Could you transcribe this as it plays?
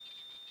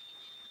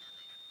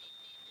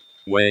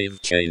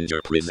Wave Changer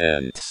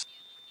presents.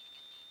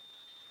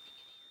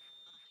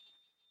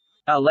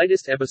 Our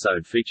latest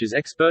episode features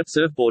expert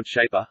surfboard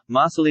shaper,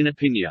 Marcelina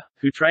Pina,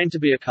 who trained to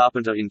be a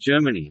carpenter in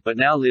Germany but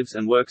now lives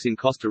and works in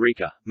Costa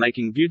Rica,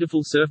 making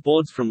beautiful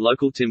surfboards from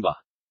local timber.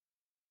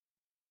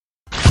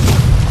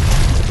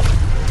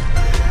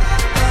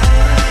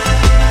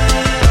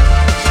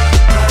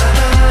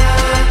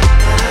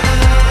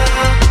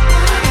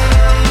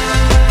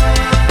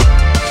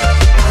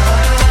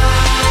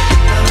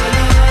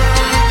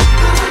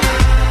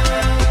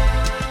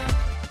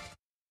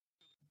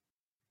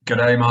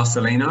 G'day,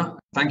 Marcelina.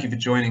 Thank you for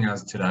joining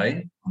us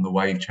today on the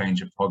Wave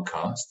Changer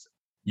podcast.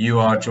 You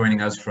are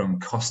joining us from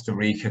Costa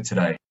Rica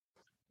today.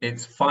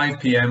 It's 5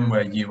 p.m.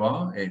 where you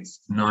are. It's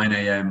 9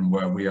 a.m.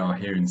 where we are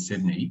here in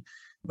Sydney.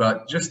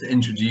 But just to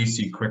introduce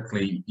you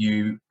quickly,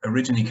 you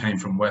originally came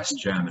from West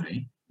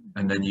Germany,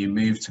 and then you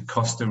moved to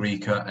Costa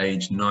Rica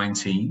aged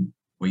 19,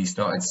 where you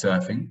started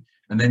surfing.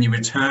 And then you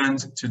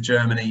returned to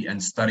Germany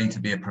and studied to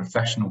be a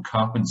professional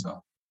carpenter.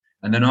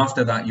 And then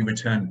after that, you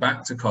returned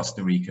back to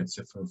Costa Rica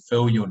to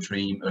fulfill your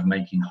dream of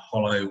making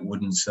hollow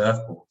wooden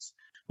surfboards.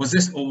 Was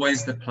this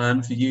always the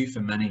plan for you for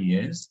many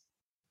years?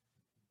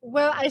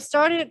 Well, I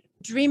started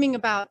dreaming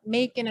about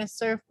making a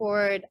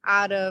surfboard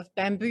out of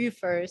bamboo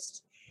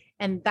first,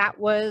 and that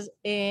was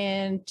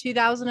in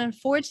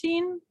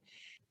 2014.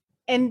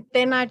 And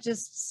then I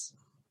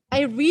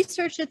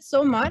researched it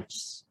so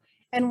much,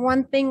 and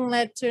one thing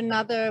led to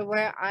another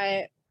where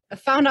I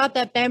found out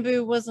that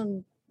bamboo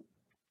wasn't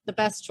the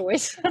best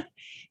choice.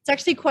 It's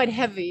actually quite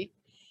heavy.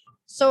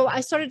 So I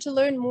started to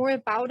learn more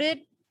about it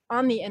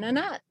on the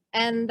internet.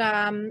 And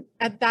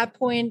at that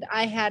point,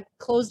 I had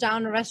closed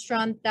down a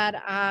restaurant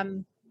that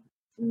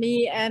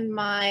me and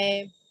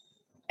my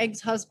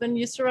ex-husband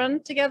used to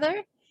run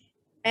together.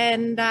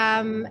 And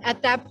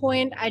at that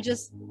point, I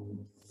just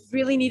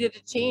really needed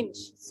a change.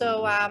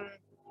 So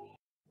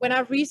when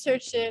I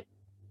researched it,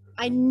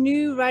 I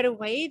knew right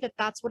away that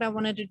that's what I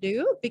wanted to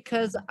do,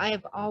 because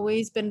I've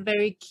always been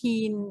very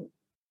keen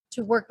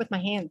to work with my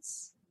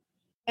hands.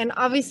 And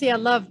obviously I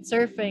loved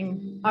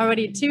surfing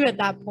already too at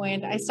that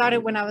point. I started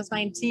when I was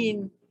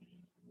 19,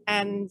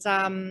 and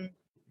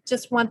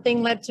just one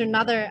thing led to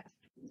another.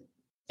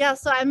 Yeah,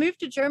 so I moved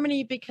to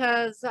Germany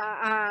because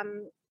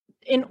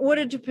in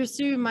order to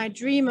pursue my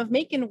dream of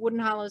making wooden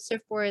hollow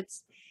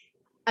surfboards,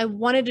 I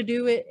wanted to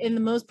do it in the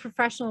most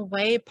professional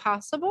way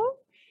possible.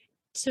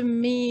 To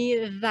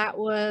me, that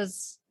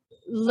was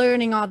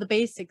learning all the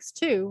basics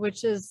too,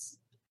 which is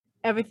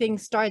everything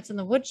starts in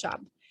the wood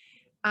shop.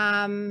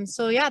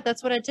 So yeah,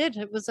 that's what I did.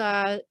 It was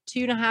a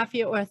 2.5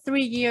 year or a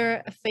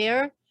 3-year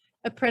affair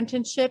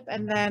apprenticeship,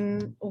 and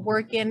then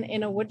working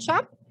in a wood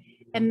shop.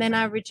 And then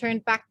I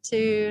returned back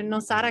to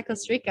Nosara,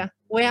 Costa Rica,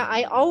 where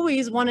I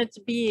always wanted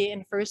to be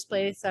in first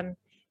place. And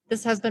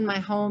this has been my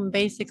home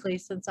basically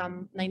since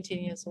I'm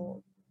 19 years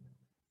old.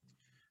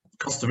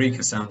 Costa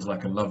Rica sounds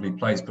like a lovely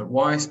place, but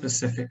why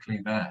specifically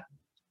there?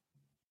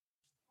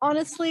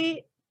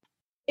 Honestly,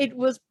 it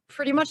was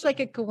pretty much like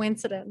a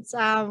coincidence.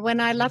 When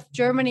I left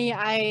Germany,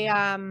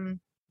 my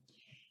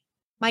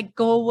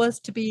goal was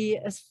to be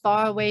as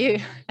far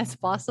away as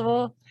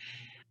possible.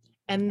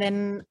 And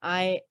then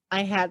I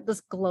had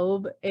this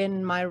globe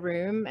in my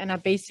room, and I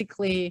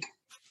basically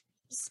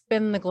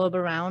spin the globe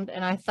around,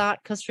 and I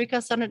thought Costa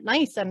Rica sounded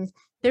nice, and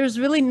there's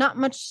really not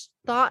much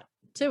thought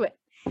to it.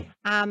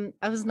 I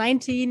was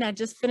 19, I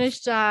just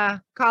finished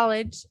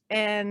college,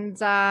 and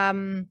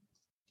I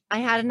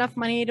had enough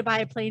money to buy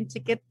a plane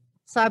ticket.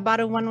 So I bought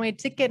a one-way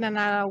ticket, and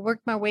I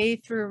worked my way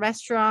through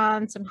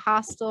restaurants and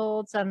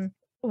hostels and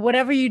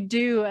whatever you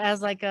do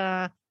as like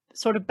a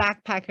sort of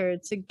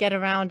backpacker to get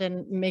around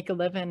and make a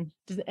living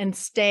and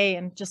stay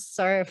and just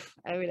surf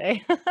every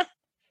day.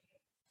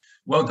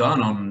 Well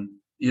done on,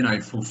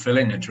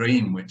 fulfilling a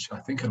dream, which I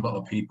think a lot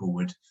of people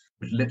would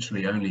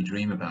literally only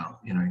dream about,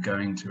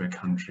 going to a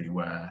country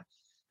where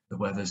the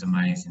weather's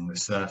amazing, the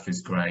surf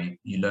is great,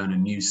 you learn a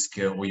new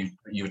skill, or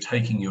you're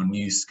taking your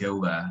new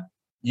skill there.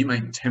 You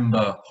make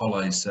timber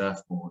hollow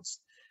surfboards,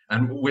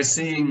 and we're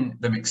seeing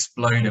them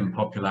explode in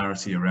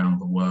popularity around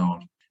the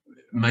world,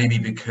 maybe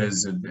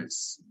because of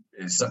it's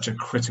such a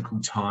critical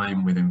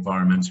time with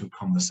environmental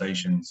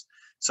conversations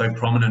so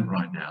prominent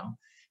right now.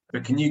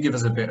 But can you give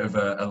us a bit of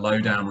a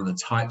lowdown on the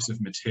types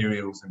of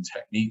materials and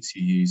techniques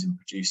you use in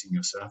producing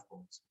your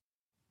surfboards?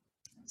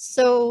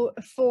 So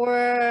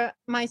for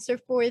my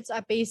surfboards,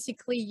 I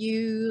basically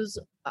use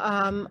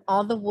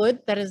all the wood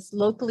that is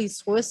locally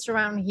sourced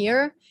around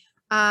here.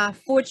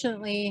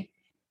 Fortunately,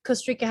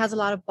 Costa Rica has a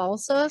lot of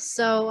balsa,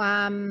 so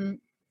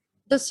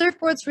the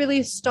surfboards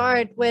really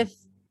start with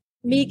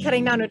me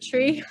cutting down a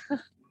tree.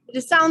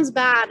 It sounds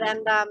bad,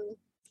 and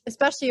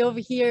especially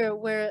over here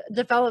where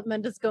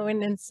development is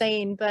going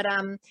insane, but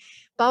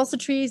balsa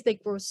trees, they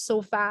grow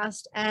so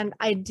fast, and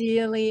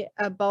ideally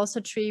a balsa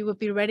tree would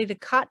be ready to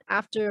cut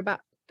after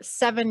about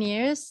 7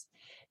 years.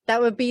 That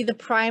would be the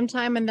prime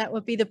time, and that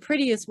would be the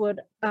prettiest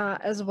wood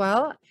as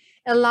well.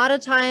 A lot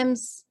of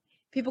times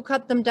people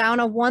cut them down.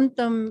 I want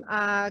them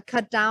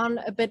cut down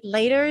a bit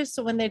later.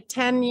 So when they're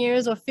 10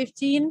 years or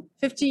 15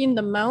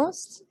 the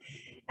most.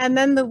 And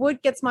then the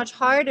wood gets much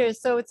harder.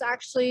 So it's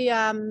actually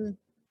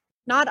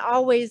not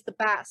always the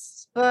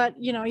best. But,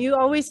 you know, you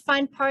always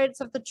find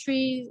parts of the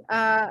tree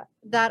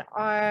that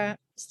are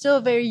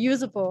still very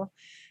usable.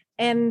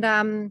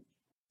 And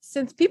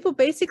since people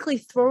basically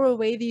throw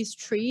away these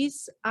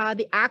trees,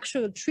 the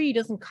actual tree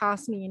doesn't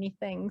cost me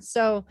anything.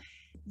 So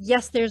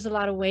yes, there's a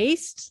lot of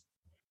waste.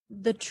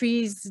 The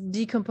trees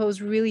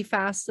decompose really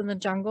fast in the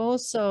jungle.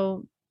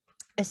 So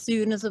as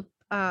soon as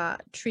a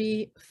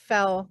tree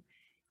fell,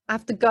 I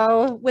have to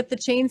go with the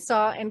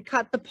chainsaw and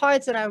cut the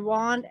parts that I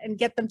want and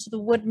get them to the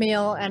wood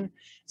mill and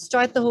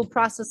start the whole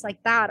process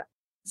like that.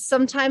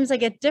 Sometimes I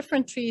get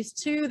different trees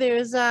too.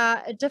 There's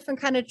a different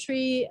kind of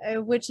tree,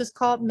 which is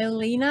called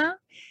Melina.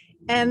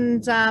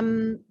 And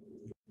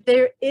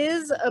there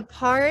is a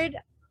part,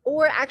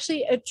 or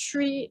actually a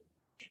tree,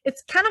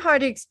 it's kind of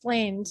hard to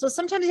explain. So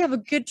sometimes you have a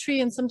good tree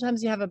and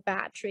sometimes you have a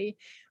bad tree.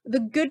 The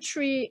good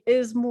tree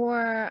is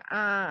more,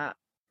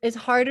 is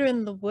harder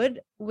in the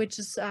wood, which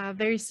is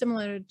very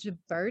similar to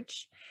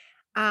birch.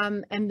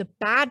 And the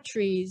bad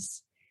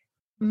trees,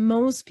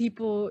 most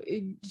people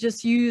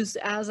just use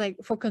as like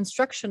for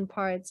construction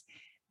parts,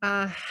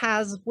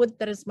 has wood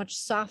that is much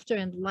softer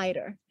and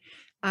lighter.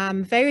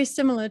 Very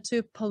similar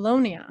to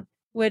Paulownia,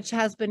 which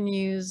has been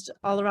used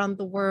all around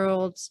the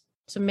world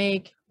to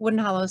make wooden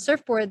hollow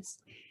surfboards.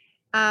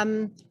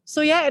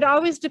 So yeah, it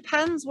always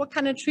depends what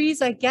kind of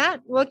trees I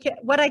get,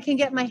 what I can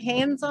get my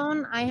hands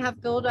on. I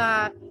have built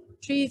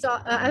trees.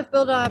 I've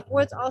built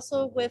boards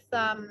also with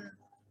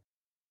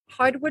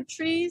hardwood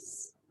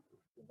trees,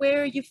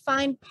 where you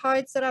find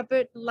parts that are a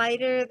bit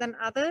lighter than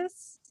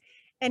others.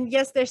 And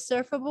yes, they're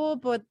surfable,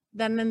 but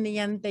then in the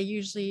end, they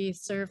usually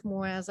serve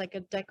more as like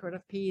a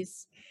decorative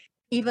piece,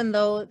 even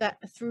though that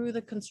through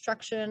the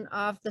construction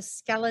of the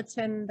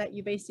skeleton that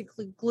you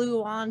basically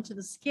glue onto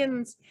the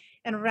skins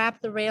and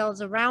wrap the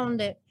rails around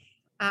it,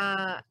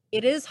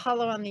 it is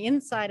hollow on the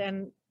inside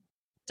and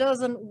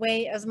doesn't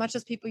weigh as much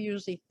as people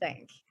usually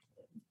think.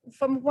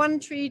 From one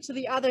tree to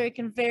the other, it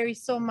can vary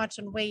so much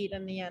in weight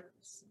in the end.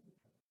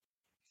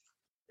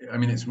 I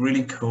mean, it's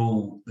really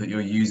cool that you're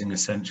using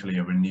essentially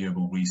a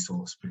renewable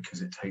resource,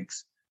 because it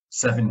takes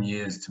 7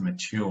 years to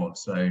mature.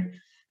 So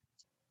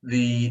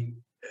the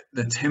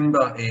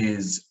timber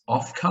is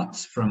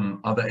offcuts from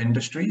other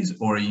industries,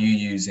 or are you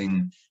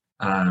using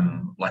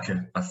like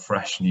a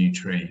fresh new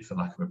tree, for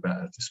lack of a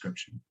better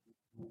description?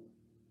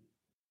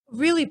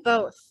 Really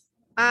both.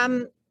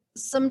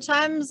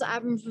 Sometimes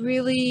I'm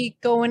really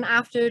going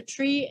after a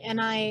tree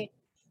and I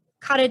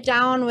cut it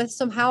down with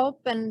some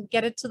help and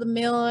get it to the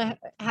mill,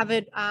 have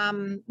it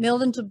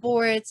milled into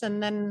boards,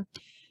 and then,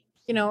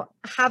 you know,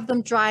 have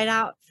them dried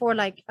out for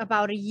like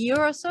about a year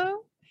or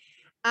so.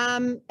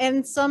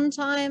 And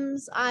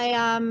sometimes I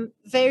am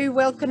very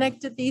well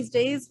connected these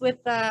days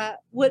with the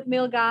wood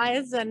mill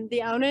guys and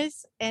the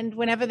owners. And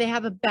whenever they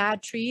have a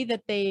bad tree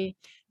that they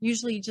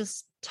usually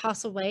just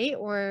toss away,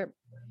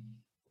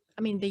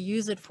 I mean, they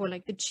use it for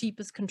like the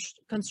cheapest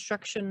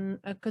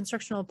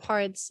constructional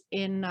parts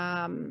in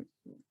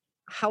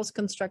house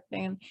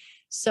constructing.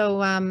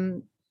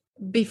 So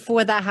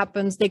before that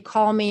happens, they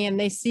call me and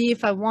they see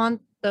if I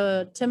want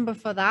the timber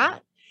for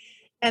that.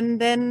 And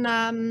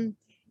then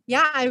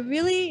yeah,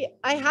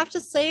 I have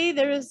to say,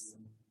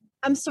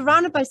 I'm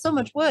surrounded by so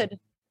much wood.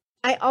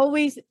 I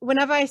always,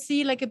 whenever I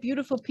see like a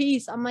beautiful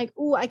piece, I'm like,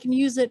 oh, I can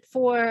use it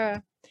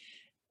for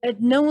a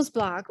nose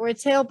block or a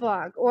tail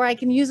block, or I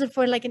can use it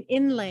for like an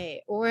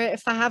inlay, or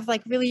if I have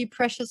like really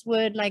precious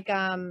wood like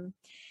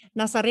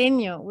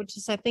Nazareño, which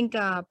is I think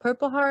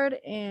purple heart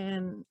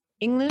in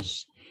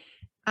English.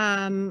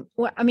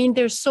 Well, I mean,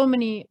 there's so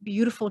many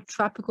beautiful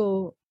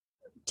tropical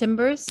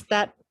timbers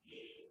that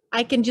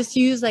I can just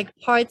use like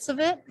parts of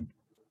it,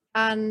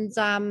 and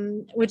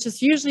which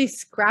is usually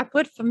scrap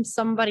wood from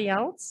somebody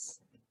else.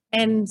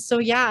 And so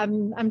yeah,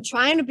 I'm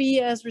trying to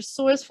be as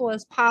resourceful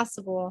as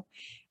possible,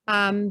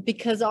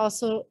 because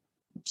also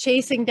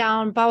chasing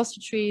down balsa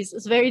trees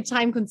is very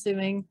time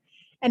consuming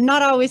and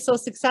not always so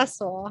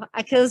successful,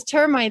 because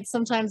termites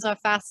sometimes are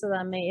faster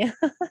than me.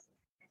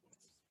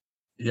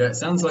 Yeah, it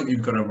sounds like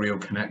you've got a real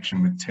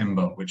connection with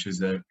timber, which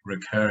is a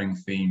recurring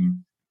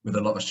theme with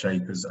a lot of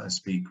shapers that I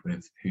speak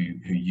with who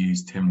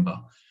use timber.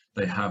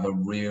 They have a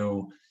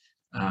real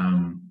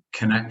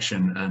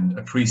connection and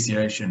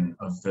appreciation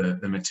of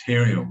the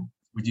material.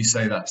 Would you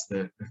say that's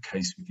the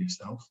case with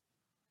yourself?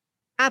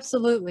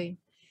 Absolutely.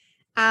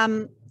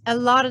 A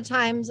lot of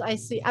times I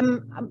see,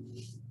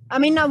 I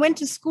mean, I went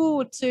to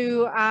school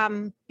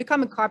to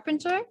become a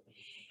carpenter.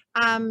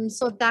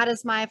 So that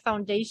is my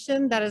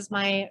foundation. That is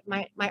my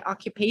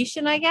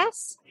occupation, I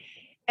guess.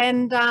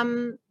 And,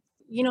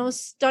 you know,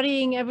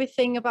 studying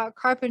everything about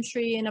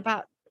carpentry and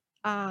about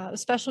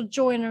special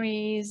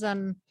joineries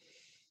and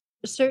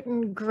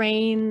certain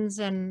grains.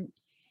 And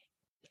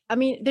I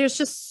mean, there's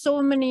just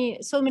so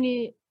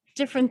many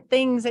different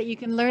things that you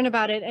can learn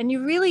about it. And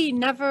you really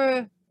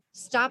never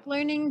stop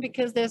learning,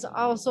 because there's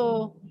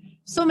also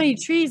so many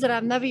trees that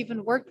I've never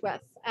even worked with.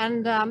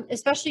 And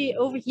especially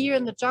over here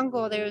in the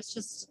jungle, there's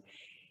just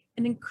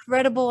an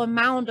incredible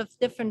amount of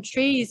different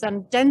trees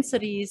and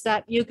densities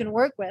that you can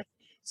work with.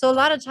 So a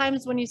lot of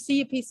times when you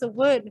see a piece of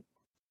wood,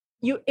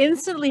 you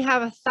instantly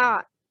have a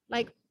thought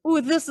like, oh,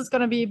 this is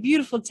going to be a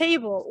beautiful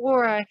table,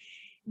 or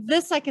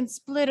this I can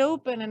split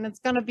open and it's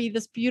going to be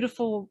this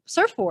beautiful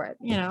surfboard,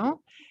 you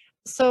know?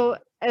 So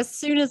as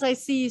soon as I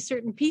see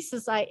certain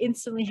pieces, I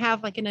instantly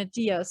have like an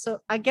idea. So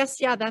I guess,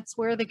 yeah, that's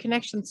where the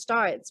connection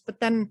starts. But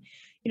then,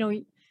 you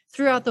know,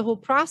 throughout the whole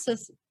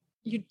process,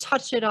 you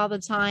touch it all the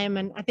time.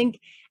 And I think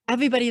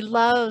everybody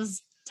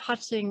loves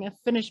touching a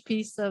finished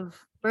piece of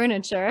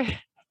furniture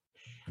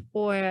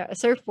or a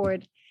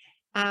surfboard,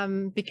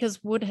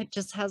 because wood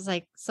just has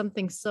like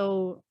something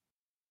so,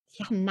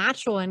 yeah,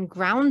 natural and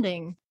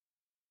grounding.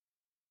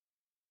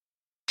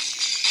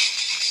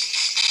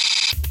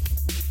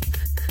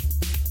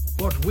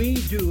 What we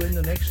do in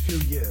the next few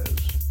years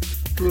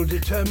will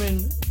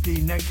determine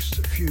the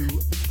next few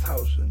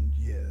thousand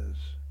years.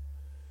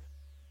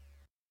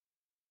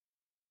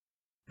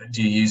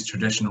 Do you use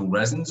traditional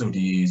resins, or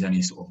do you use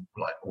any sort of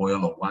like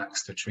oil or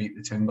wax to treat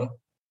the timber?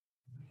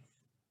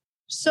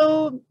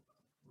 So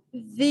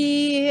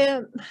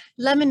the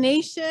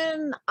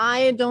lamination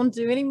I don't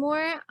do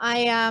anymore.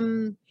 I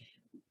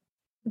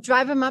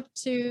drive them up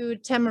to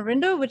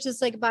Tamarindo, which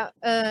is like about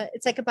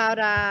it's like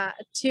about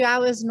 2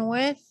 hours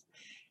north.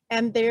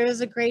 And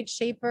there's a great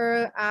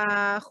shaper,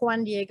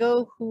 Juan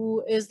Diego,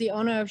 who is the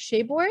owner of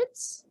Shea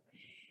Boards,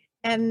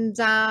 and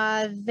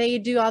they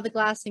do all the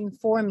glassing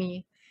for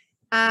me.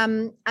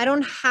 I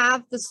don't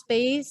have the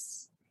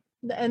space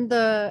and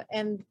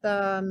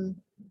the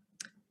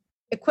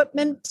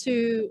equipment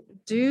to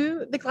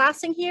do the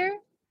glassing here.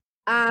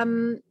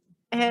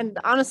 And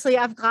honestly,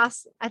 I've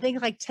glassed, I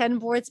think, like 10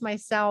 boards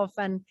myself,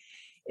 and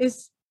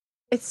it's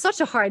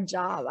such a hard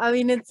job. I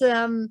mean, it's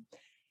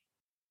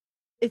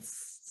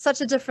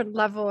such a different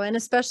level, and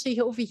especially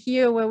over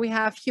here where we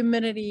have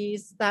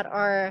humidities that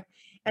are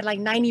at like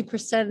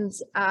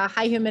 90%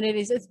 high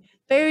humidities, it's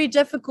very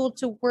difficult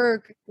to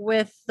work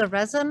with the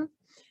resin.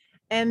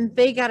 And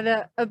they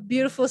got a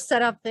beautiful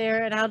setup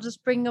there, and I'll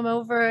just bring them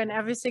over, and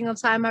every single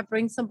time I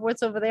bring some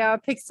boards over there, I'll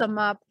pick some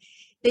up.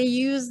 They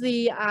use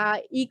the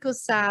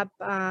EcoSap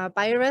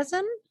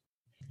bioresin.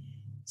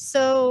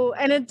 So,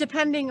 and it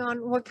depending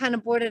on what kind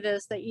of board it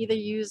is, they either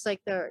use like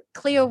the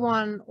clear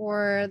one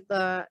or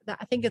the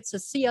I think it's a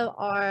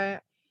CLR.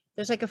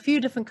 There's like a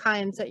few different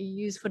kinds that you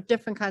use for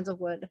different kinds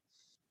of wood.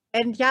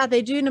 And yeah,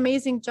 they do an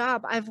amazing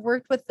job. I've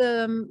worked with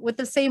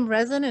the same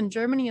resin in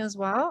Germany as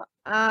well.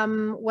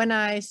 When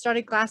I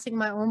started glassing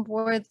my own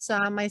boards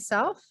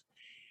myself.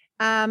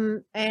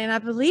 And I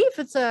believe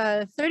it's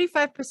a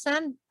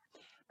 35%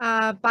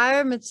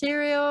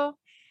 biomaterial.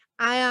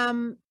 I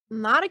am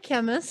not a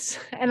chemist,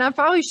 and I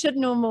probably should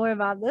know more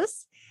about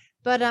this,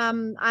 but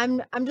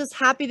I'm just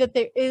happy that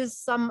there is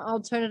some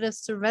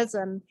alternatives to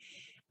resin.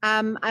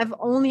 I've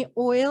only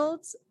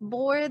oiled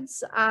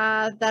boards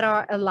that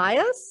are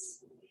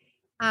Elias.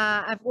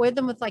 I've oiled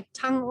them with like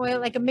tung oil,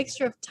 like a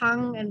mixture of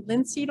tung and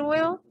linseed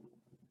oil.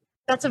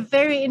 That's a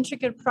very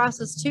intricate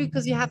process too,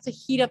 because you have to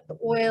heat up the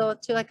oil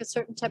to like a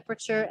certain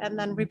temperature and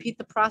then repeat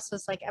the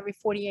process like every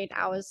 48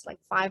 hours, like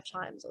 5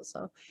 times or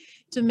so,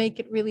 to make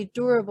it really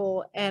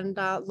durable and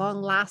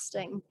long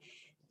lasting.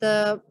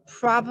 The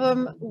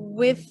problem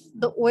with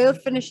the oil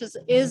finishes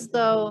is,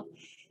 though,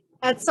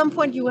 at some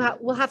point you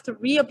will have to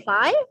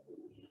reapply.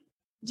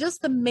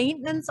 Just the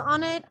maintenance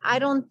on it, I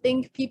don't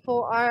think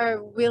people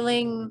are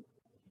willing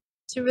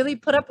to really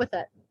put up with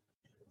it.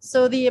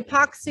 So the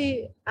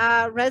epoxy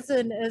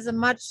resin is a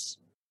much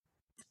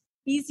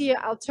easier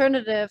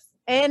alternative,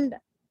 and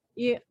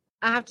I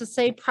have to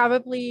say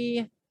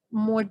probably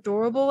more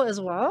durable as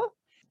well.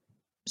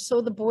 So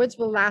the boards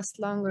will last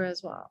longer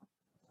as well.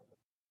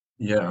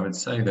 Yeah, I would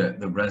say that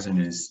the resin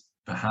is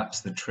perhaps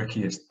the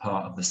trickiest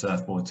part of the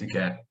surfboard to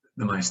get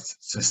the most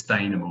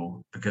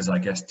sustainable, because I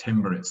guess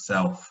timber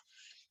itself,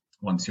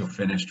 once you're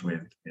finished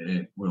with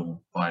it,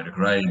 will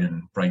biodegrade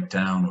and break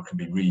down or can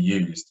be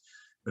reused.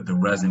 But the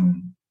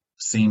resin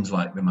seems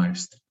like the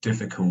most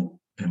difficult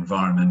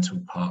environmental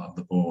part of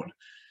the board.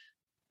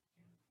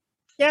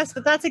 Yes,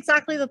 but that's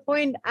exactly the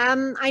point.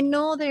 I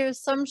know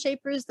there's some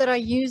shapers that are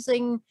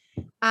using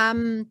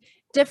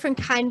different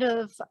kinds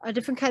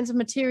of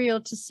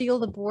material to seal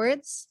the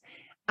boards.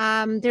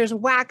 There's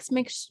wax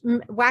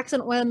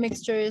and oil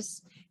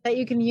mixtures that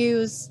you can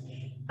use.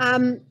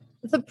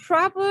 The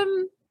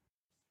problem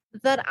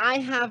that I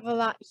have a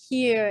lot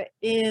here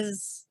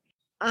is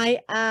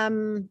I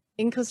am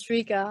in Costa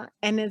Rica,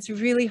 and it's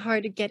really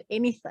hard to get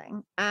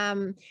anything.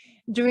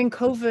 During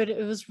COVID,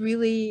 it was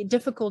really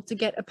difficult to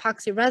get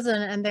epoxy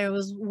resin, and there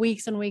was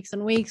weeks and weeks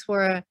and weeks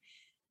where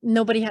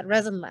nobody had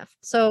resin left.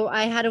 So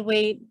I had to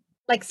wait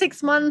like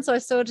 6 months or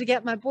so to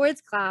get my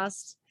boards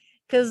glassed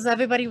because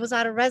everybody was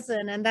out of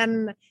resin. And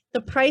then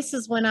the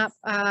prices went up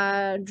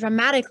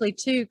dramatically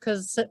too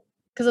because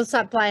of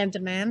supply and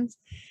demand.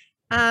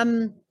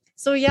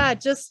 So yeah,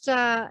 just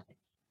I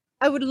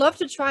would love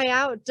to try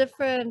out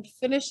different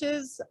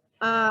finishes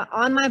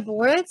on my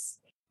boards,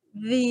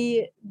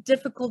 The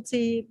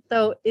difficulty,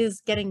 though,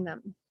 is getting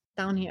them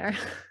down here.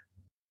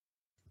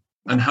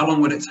 And how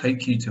long would it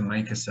take you to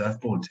make a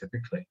surfboard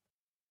typically?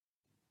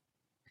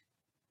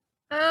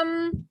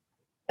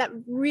 That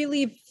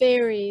really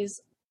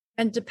varies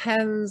and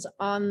depends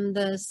on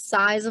the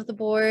size of the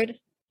board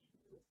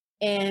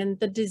and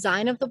the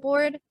design of the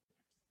board.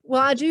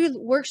 Well, I do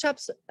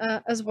workshops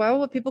as well,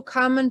 where people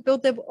come and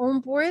build their own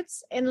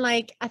boards, and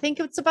like I think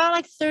it's about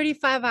like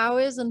 35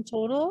 hours in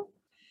total.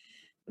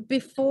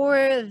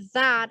 Before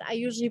that, I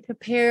usually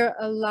prepare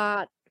a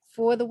lot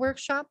for the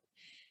workshop.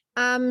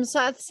 So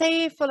I'd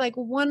say for like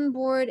one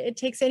board, it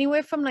takes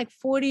anywhere from like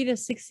 40 to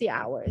 60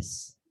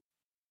 hours.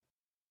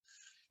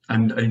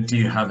 And do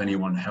you have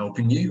anyone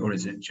helping you, or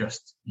is it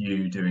just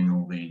you doing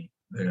all the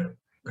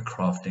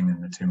crafting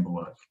and the timber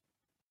work?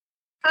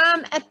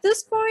 At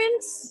this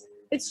point,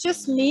 it's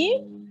just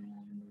me.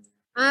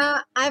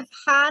 I've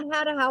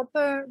had a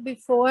helper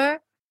before,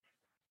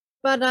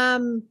 but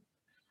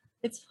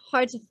it's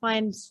hard to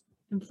find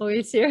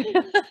employees here.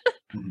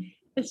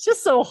 It's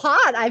just so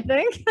hot, I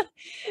think.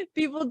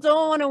 People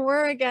don't want to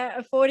work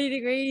at 40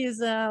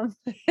 degrees in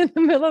the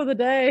middle of the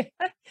day.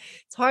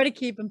 It's hard to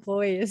keep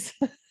employees.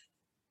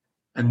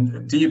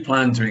 And do you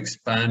plan to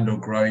expand or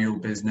grow your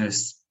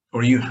business,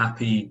 or are you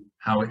happy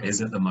how it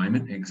is at the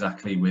moment,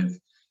 exactly with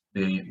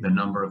the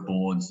number of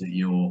boards that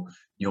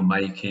you're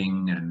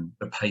making and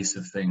the pace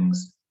of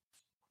things?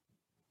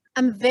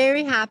 I'm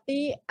very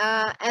happy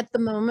at the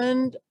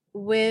moment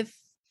with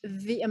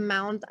the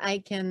amount I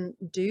can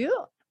do,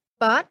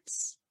 but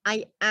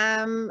I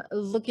am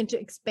looking to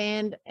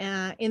expand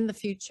in the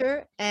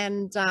future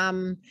and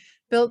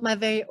build my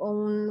very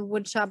own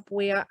wood shop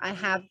where I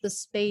have the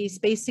space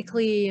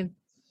basically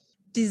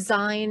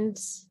designed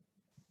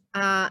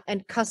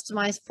and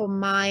customized for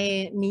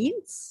my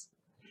needs,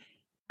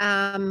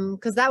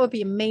 because that would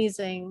be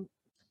amazing.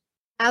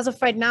 As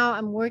of right now,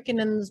 I'm working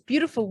in this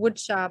beautiful wood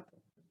shop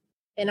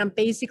and I'm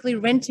basically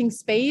renting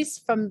space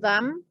from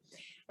them.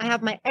 I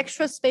have my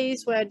extra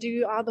space where I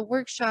do all the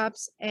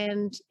workshops,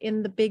 and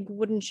in the big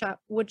wood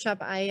shop,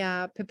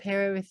 I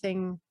prepare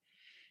everything,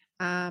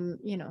 all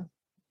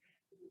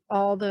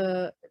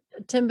the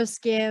timber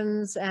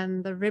skins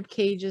and the rib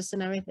cages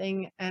and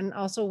everything, and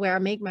also where I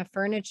make my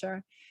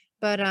furniture.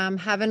 But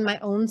having my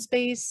own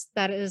space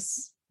that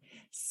is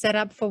set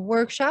up for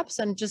workshops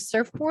and just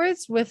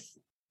surfboards with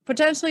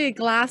potentially a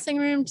glassing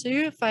room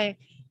too. If I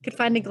could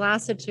find a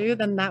glasser too,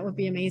 then that would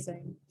be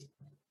amazing.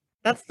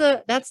 That's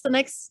the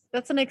next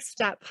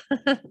step.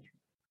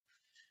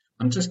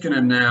 I'm just going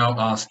to now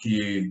ask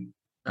you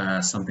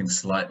something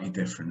slightly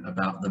different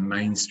about the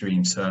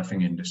mainstream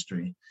surfing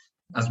industry.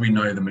 As we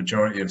know, the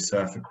majority of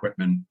surf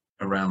equipment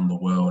around the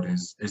world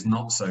is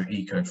not so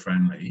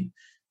eco-friendly.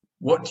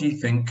 What do you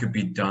think could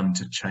be done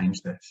to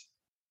change this?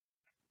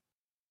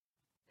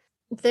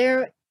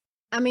 The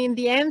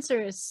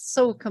answer is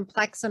so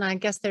complex, and I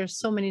guess there's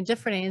so many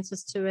different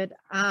answers to it,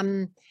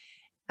 and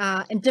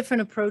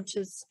different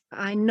approaches.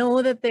 I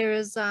know that there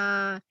is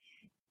a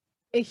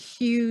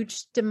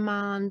huge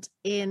demand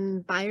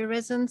in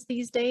bioresins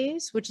these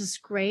days, which is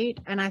great,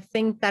 and I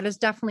think that is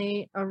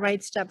definitely a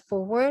right step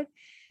forward.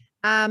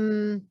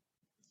 Then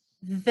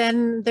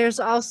there's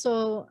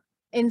also,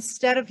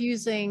 instead of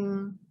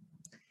using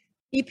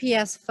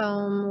EPS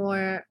foam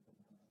or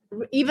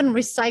even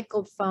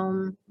recycled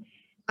foam,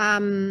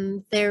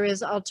 there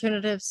is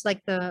alternatives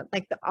like the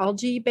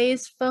algae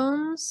based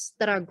foams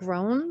that are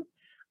grown,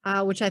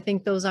 which I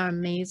think those are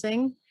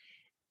amazing.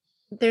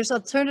 There's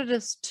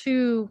alternatives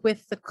too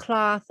with the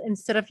cloth.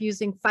 Instead of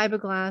using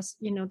fiberglass,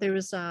 there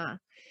is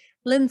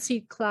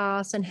linseed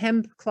cloth and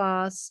hemp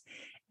cloth,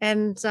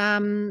 and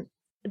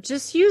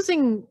just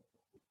using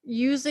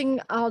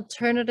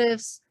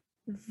alternatives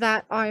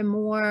that are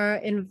more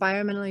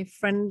environmentally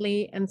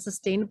friendly and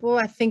sustainable,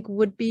 I think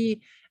would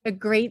be a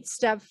great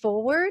step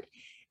forward.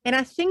 And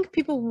I think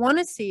people want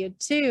to see it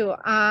too.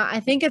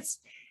 I think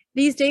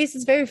these days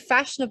it's very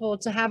fashionable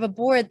to have a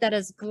board that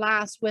is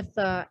glass with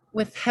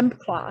hemp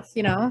cloth.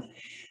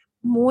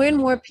 More and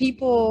more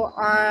people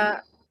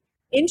are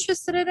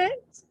interested in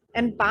it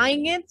and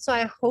buying it. So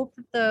I hope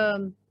that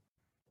the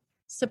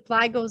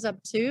supply goes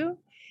up too.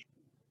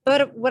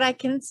 But what I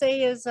can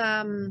say is,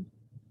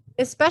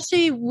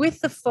 especially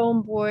with the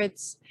foam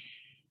boards,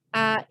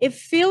 it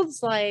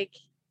feels like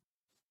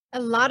a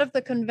lot of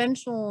the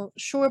conventional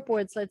short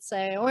boards, let's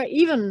say, or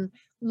even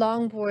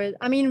long board,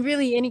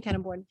 really any kind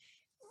of board,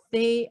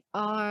 they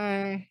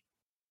are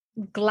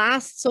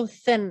glassed so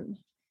thin.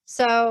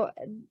 So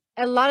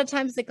a lot of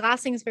times the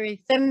glassing is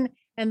very thin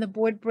and the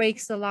board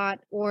breaks a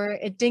lot, or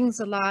it dings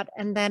a lot,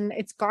 and then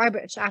it's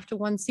garbage after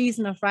one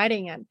season of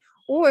riding it.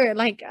 Or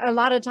like a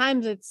lot of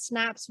times it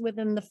snaps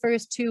within the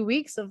first 2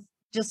 weeks of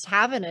just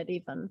having it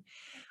even.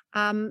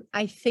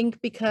 I think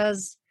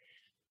because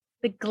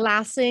the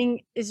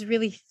glassing is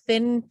really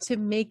thin, to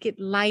make it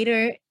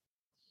lighter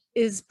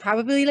is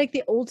probably like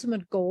the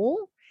ultimate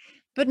goal,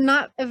 but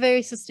not a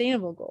very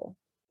sustainable goal.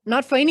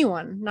 Not for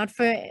anyone, not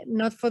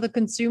for the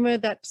consumer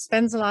that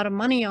spends a lot of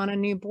money on a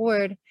new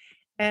board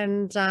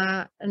and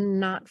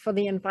not for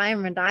the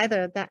environment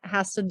either, that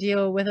has to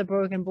deal with a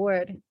broken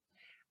board.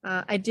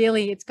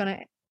 Ideally, it's going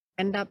to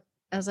end up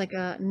as like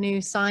a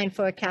new sign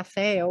for a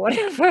cafe or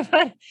whatever,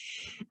 but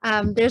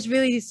there's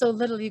really so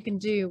little you can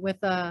do with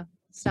a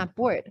snap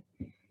board.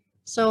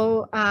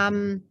 So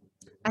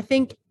I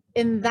think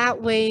in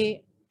that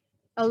way,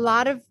 a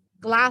lot of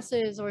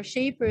glasses or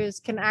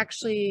shapers can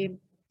actually,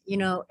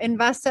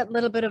 invest that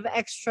little bit of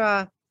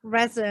extra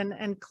resin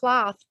and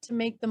cloth to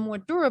make them more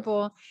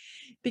durable,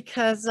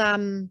 because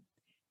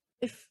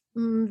if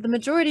the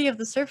majority of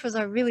the surfers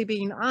are really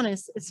being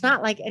honest, it's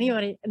not like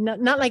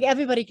not like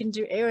everybody can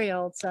do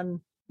aerials, and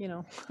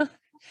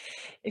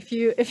if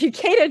you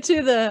cater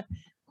to the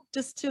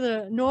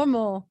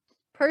normal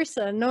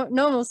person,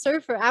 normal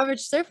surfer,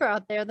 average surfer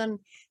out there, then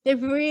they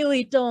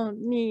really don't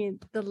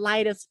need the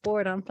lightest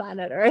board on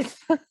planet Earth.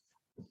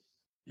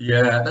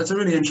 Yeah, that's a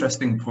really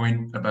interesting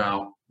point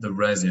about the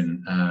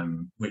resin,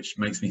 which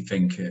makes me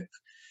think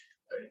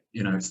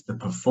it's the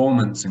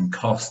performance and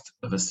cost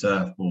of a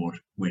surfboard,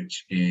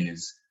 which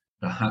is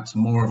perhaps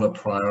more of a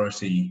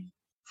priority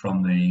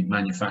from the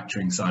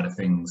manufacturing side of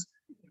things,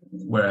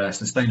 where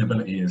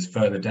sustainability is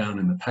further down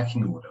in the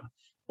pecking order,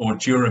 or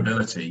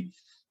durability,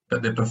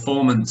 but the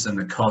performance and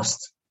the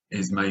cost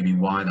is maybe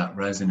why that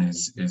resin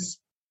is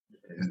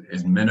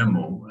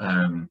minimal,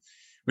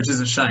 which is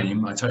a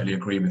shame. I totally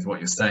agree with what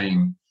you're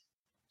saying.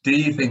 Do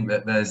you think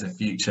that there's a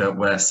future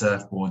where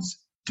surfboards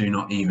do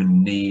not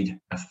even need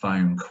a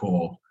foam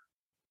core,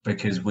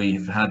 because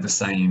we've had the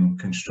same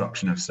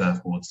construction of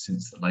surfboards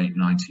since the late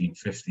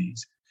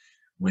 1950s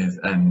with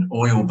an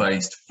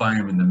oil-based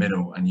foam in the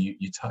middle, and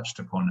you touched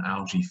upon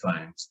algae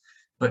foams,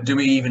 but do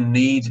we even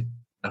need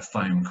a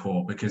foam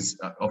core? Because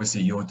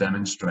obviously you're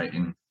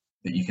demonstrating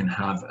that you can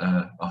have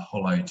a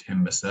hollow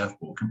timber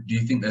surfboard. Do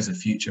you think there's a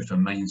future for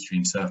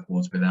mainstream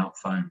surfboards without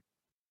foam?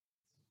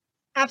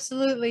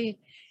 Absolutely.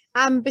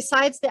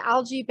 Besides the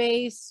algae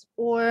base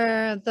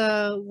or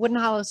the wooden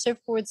hollow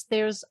surfboards,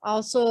 there's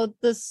also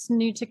this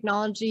new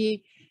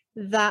technology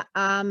that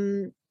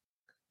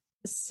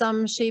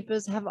some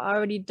shapers have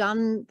already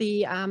done.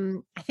 The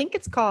I think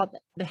it's called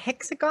the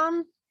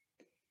hexagon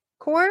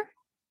core,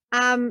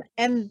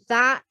 and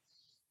that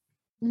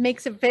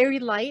makes it very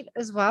light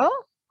as well,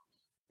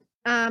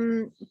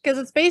 because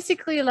it's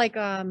basically like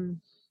a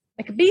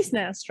bee's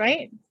nest,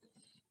 right?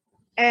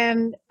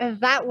 And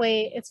that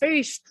way it's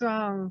very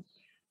strong.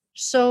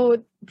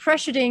 So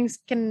pressure dings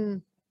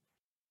can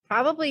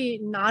probably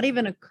not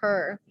even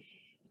occur.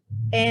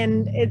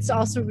 And it's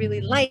also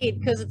really light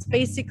because it's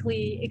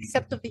basically,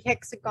 except of the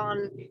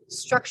hexagon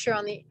structure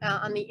on the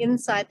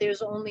inside,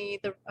 there's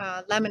only the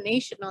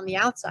lamination on the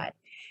outside.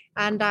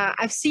 And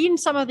I've seen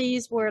some of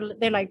these where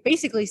they're like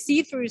basically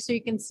see-through, so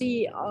you can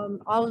see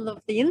all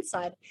of the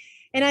inside.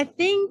 And I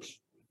think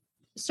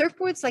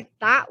surfboards like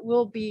that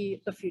will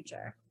be the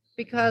future,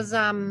 because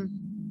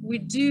we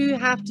do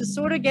have to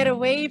sort of get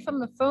away from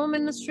the foam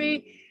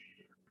industry.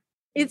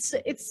 It's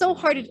so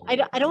hard.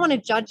 I don't want to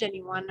judge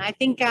anyone. I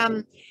think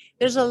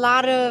there's a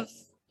lot of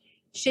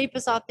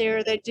shapers out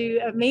there that do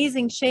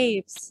amazing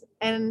shapes,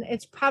 and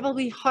it's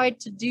probably hard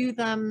to do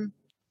them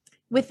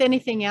with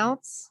anything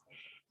else.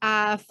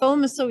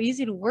 Foam is so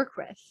easy to work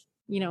with.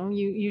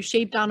 You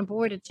shape down a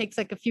board, it takes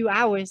like a few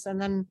hours,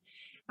 and then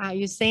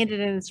you sand it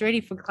and it's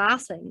ready for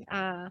glassing.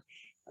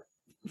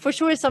 For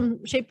sure,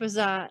 some shapers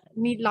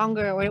need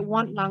longer or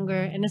want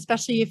longer, and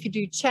especially if you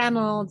do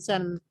channels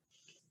and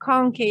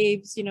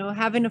concaves,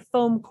 having a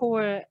foam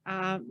core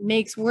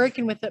makes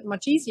working with it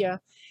much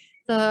easier.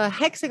 The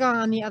hexagon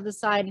on the other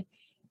side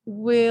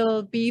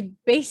will be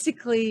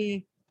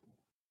basically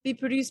be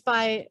produced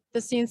by the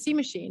CNC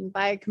machine,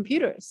 by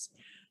computers.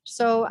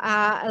 So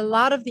a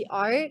lot of the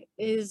art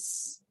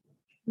is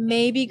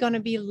maybe going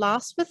to be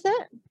lost with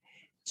it.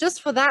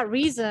 Just for that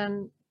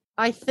reason,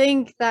 I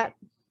think that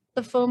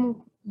the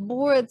foam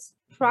boards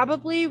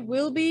probably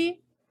will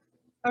be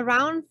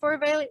around for a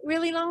very,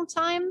 really long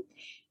time.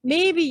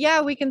 Maybe,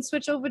 yeah, we can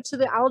switch over to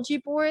the algae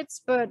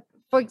boards, but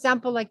for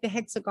example, like the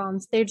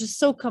hexagons, they're just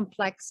so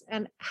complex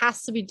and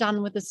has to be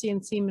done with the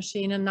CNC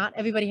machine, and not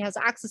everybody has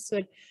access to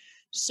it.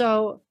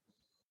 So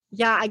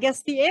yeah, I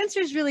guess the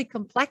answer is really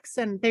complex,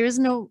 and there is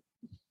no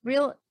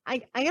real, I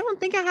don't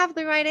think I have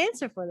the right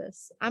answer for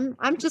this. I'm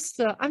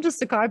just a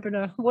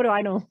carpenter. What do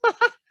I know?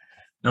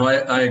 No,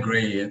 I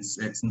agree. It's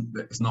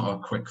not a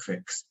quick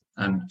fix.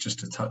 And just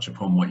to touch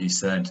upon what you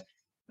said,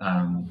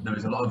 there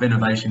is a lot of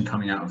innovation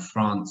coming out of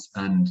France,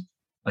 and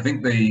I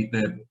think the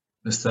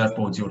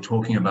surfboards you're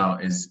talking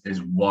about is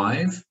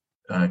Wive,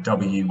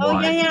 W-Y-V-E. Oh,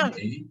 yeah.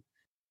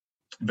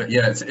 But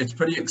yeah, it's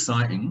pretty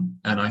exciting,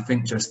 and I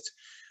think just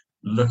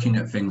looking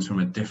at things from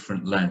a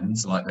different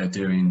lens, like they're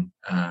doing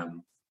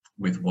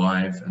with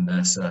Wive and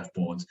their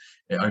surfboards,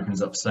 it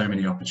opens up so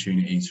many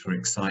opportunities for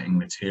exciting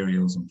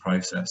materials and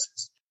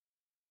processes.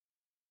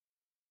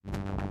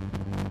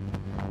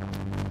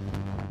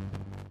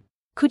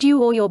 Could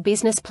you or your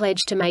business pledge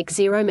to make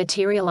zero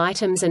material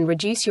items and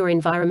reduce your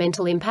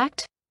environmental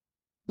impact?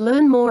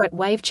 Learn more at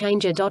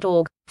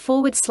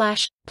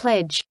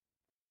wavechanger.org/pledge.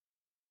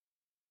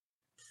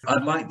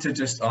 I'd like to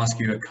just ask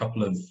you a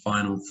couple of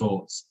final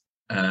thoughts.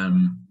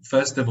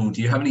 First of all,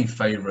 do you have any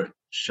favorite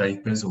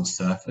shapers or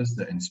surfers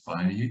that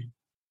inspire you?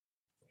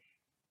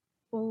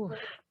 Oh,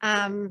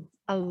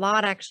 a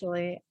lot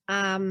actually.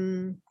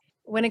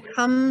 When it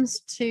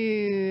comes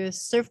to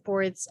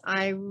surfboards,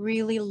 I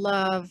really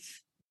love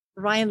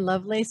Ryan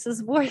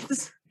Lovelace's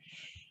boards.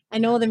 I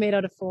know they're made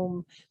out of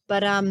foam,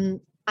 but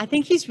I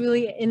think he's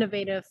really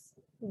innovative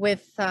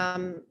with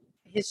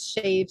his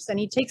shapes, and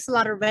he takes a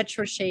lot of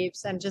retro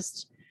shapes and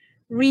just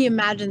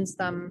reimagines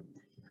them.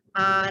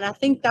 And I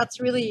think that's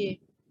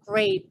really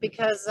great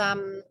because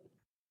I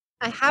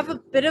have a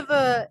bit of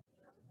a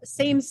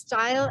same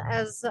style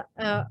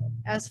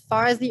as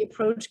far as the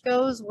approach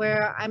goes,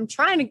 where I'm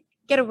trying to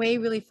get away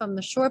really from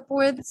the short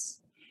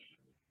boards,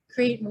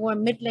 create more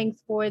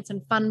mid-length boards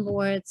and fun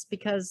boards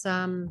because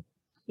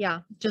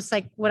yeah, just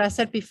like what I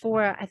said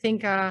before, I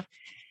think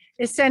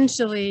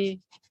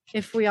essentially,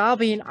 if we are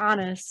being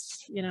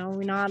honest, you know,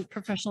 we're not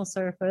professional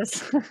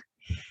surfers.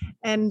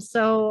 And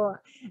so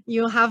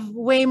you'll have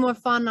way more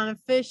fun on a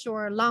fish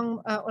or a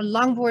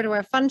longboard or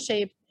a fun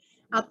shape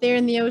out there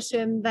in the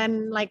ocean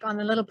than like on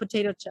the little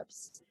potato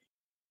chips.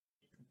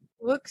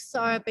 Wooks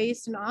are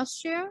based in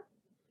Austria.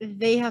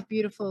 They have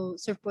beautiful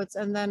surfboards,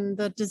 and then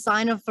the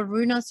design of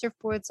Varuna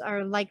surfboards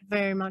are like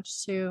very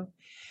much too.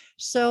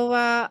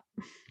 So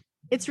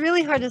it's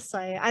really hard to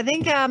say. I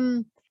think I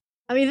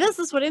mean, this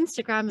is what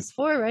Instagram is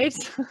for, right?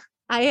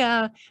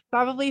 I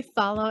probably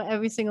follow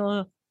every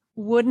single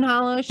wooden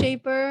hollow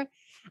shaper.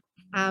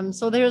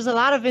 So there's a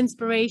lot of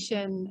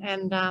inspiration,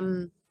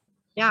 and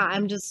yeah,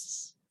 I'm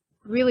just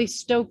really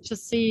stoked to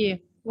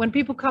see when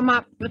people come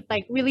up with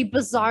like really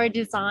bizarre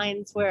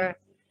designs where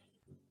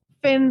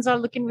fins are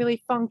looking really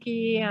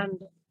funky and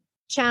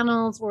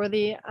channels or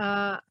the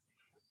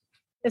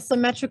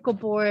asymmetrical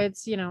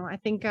boards. You know, I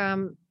think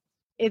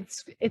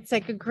it's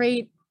like a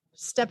great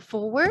step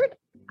forward.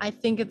 I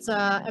think it's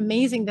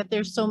amazing that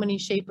there's so many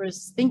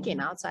shapers thinking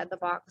outside the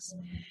box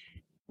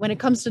when it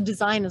comes to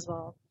design as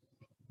well.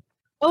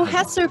 Oh,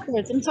 Hess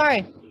surfboards. I'm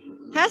sorry.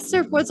 Hess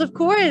surfboards, of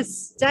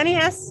course. Danny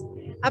Hess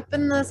up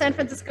in the San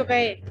Francisco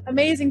Bay.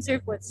 Amazing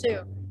surfboards too.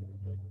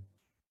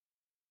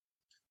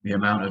 The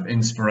amount of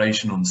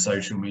inspiration on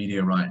social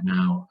media right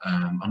now.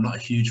 I'm not a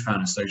huge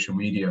fan of social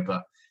media,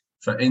 but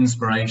for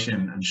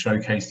inspiration and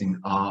showcasing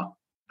art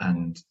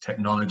and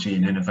technology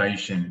and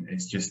innovation,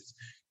 it's just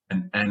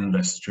an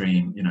endless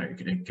stream. You know,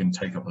 it can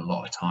take up a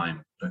lot of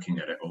time looking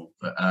at it all.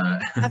 But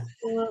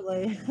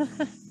Absolutely.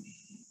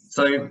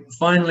 so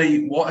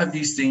finally, what have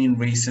you seen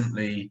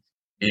recently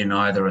in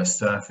either a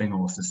surfing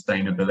or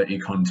sustainability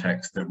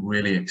context that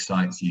really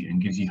excites you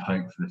and gives you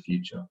hope for the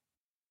future?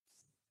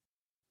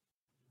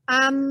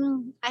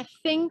 I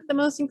think the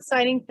most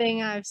exciting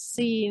thing I've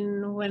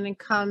seen when it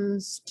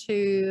comes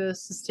to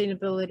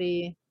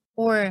sustainability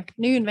or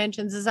new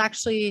inventions is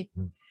actually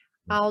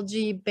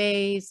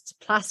algae-based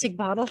plastic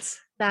bottles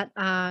that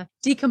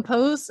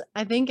decompose,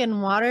 I think,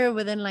 in water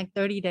within like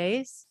 30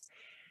 days.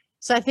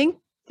 So I think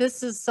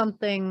this is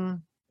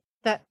something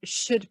that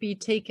should be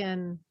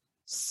taken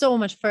so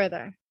much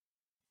further.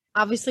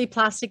 Obviously,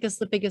 plastic is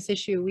the biggest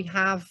issue we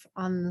have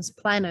on this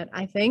planet,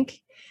 I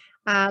think.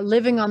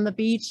 Living on the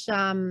beach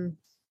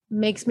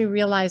makes me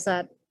realize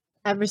that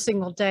every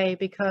single day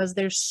because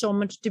there's so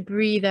much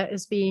debris that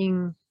is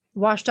being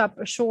washed up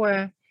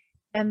ashore.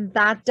 And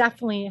that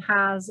definitely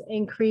has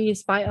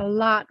increased by a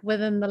lot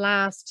within the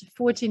last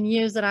 14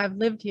 years that I've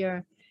lived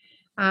here.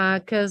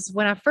 Because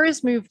when I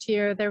first moved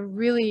here, there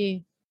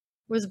really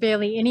was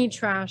barely any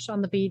trash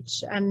on the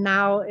beach. And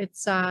now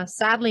it's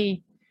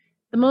sadly,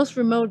 the most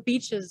remote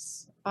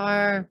beaches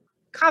are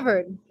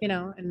covered, you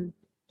know, in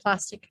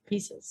plastic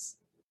pieces.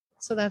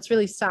 So that's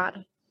really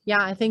sad.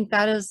 Yeah, I think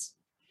that is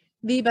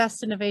the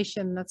best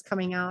innovation that's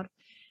coming out.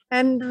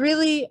 And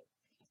really,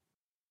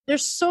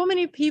 there's so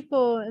many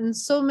people and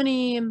so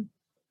many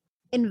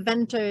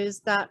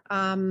inventors that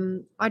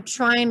are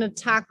trying to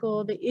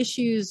tackle the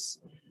issues,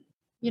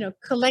 you know,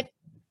 collect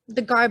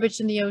the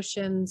garbage in the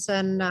oceans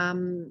and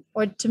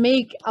or to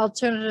make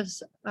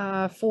alternatives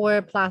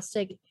for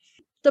plastic.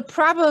 The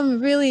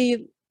problem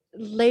really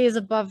lays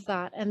above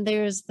that, and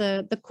there's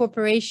the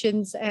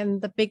corporations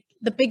and the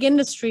big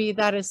industry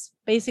that is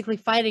basically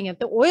fighting it,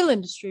 the oil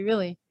industry.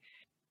 Really,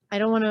 I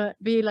don't want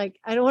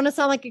to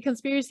sound like a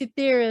conspiracy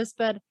theorist,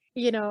 but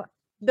you know,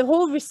 the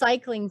whole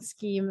recycling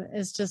scheme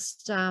is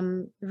just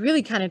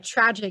really kind of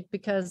tragic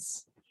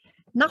because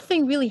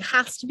nothing really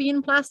has to be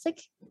in plastic.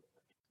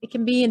 It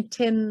can be in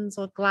tins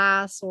or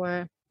glass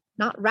or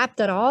not wrapped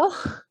at all.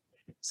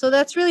 So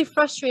that's really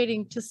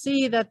frustrating to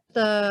see that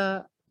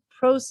the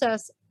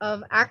process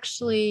of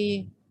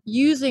actually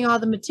using all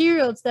the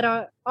materials that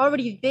are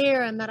already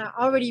there and that are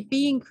already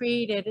being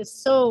created is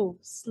so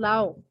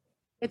slow.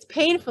 It's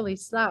painfully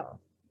slow.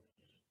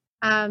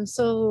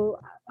 So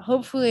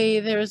hopefully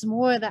there's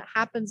more that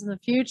happens in the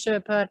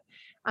future, but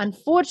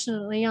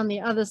unfortunately on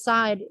the other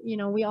side, you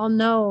know, we all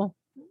know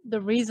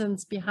the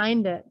reasons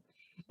behind it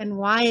and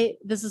why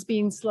this is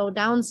being slowed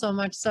down so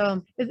much.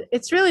 So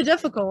it's really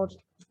difficult.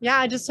 Yeah,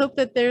 I just hope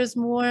that there's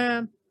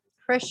more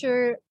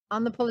pressure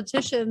on the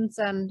politicians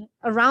and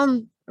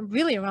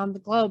really around the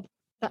globe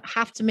that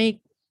have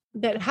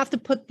to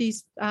put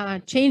these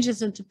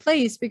changes into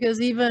place,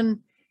 because even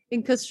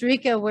in Costa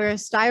Rica, where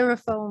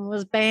styrofoam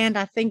was banned,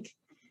 I think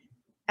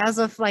as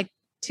of like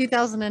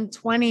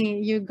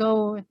 2020, you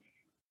go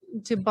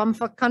to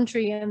bumfuck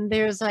country and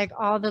there's like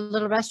all the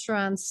little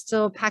restaurants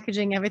still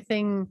packaging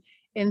everything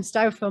in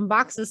styrofoam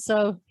boxes.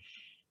 So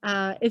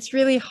it's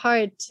really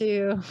hard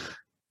to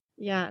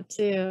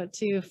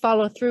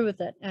follow through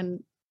with it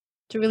and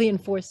to really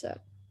enforce it.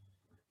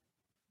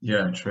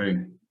 Yeah,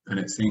 true. And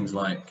it seems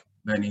like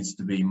there needs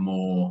to be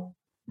more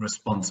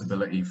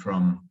responsibility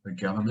from the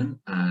government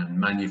and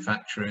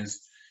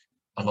manufacturers.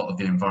 A lot of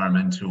the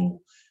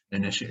environmental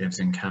initiatives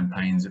and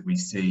campaigns that we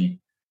see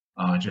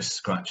are just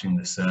scratching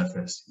the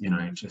surface. You know,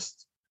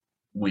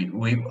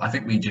 I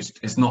think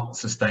it's not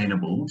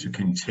sustainable to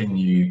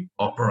continue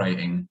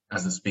operating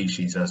as a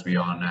species as we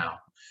are now.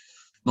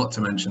 Not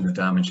to mention the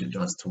damage it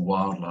does to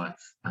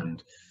wildlife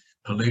and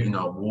polluting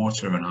our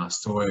water and our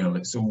soil.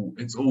 It's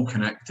all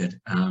connected.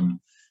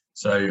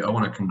 So I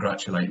want to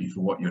congratulate you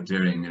for what you're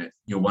doing.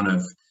 You're one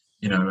of,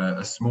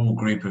 a small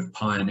group of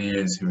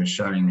pioneers who are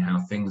showing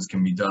how things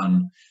can be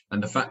done.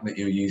 And the fact that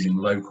you're using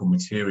local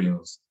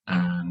materials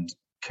and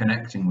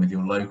connecting with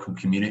your local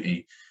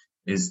community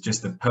is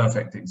just a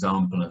perfect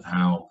example of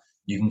how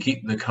you can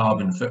keep the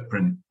carbon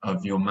footprint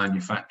of your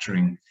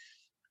manufacturing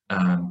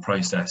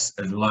process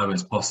as low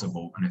as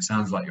possible. And it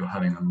sounds like you're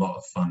having a lot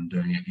of fun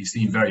doing it. You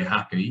seem very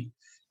happy.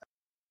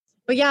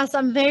 But yes,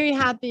 I'm very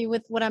happy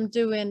with what I'm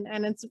doing,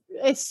 and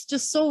it's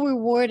just so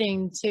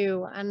rewarding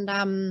too. And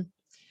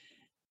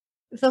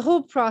the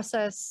whole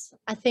process,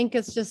 I think,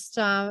 is just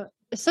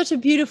it's such a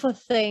beautiful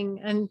thing.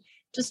 And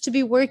just to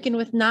be working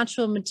with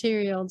natural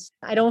materials,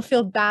 I don't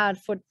feel bad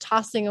for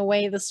tossing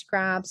away the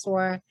scraps,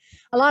 or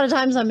a lot of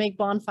times I make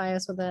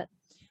bonfires with it.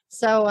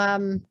 So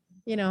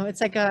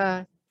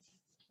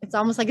it's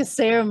almost like a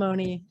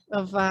ceremony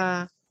of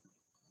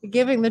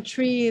giving the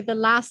tree the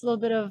last little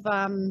bit of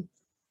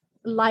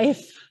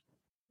life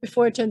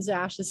before it turns to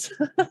ashes.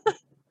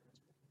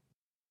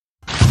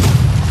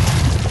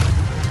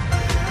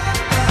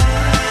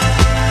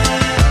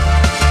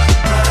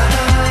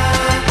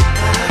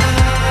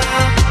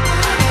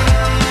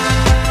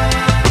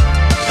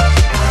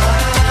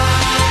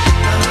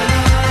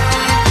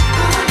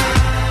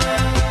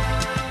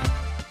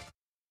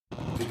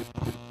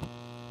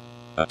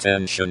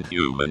 Attention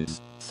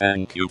humans,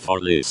 thank you for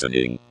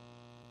listening.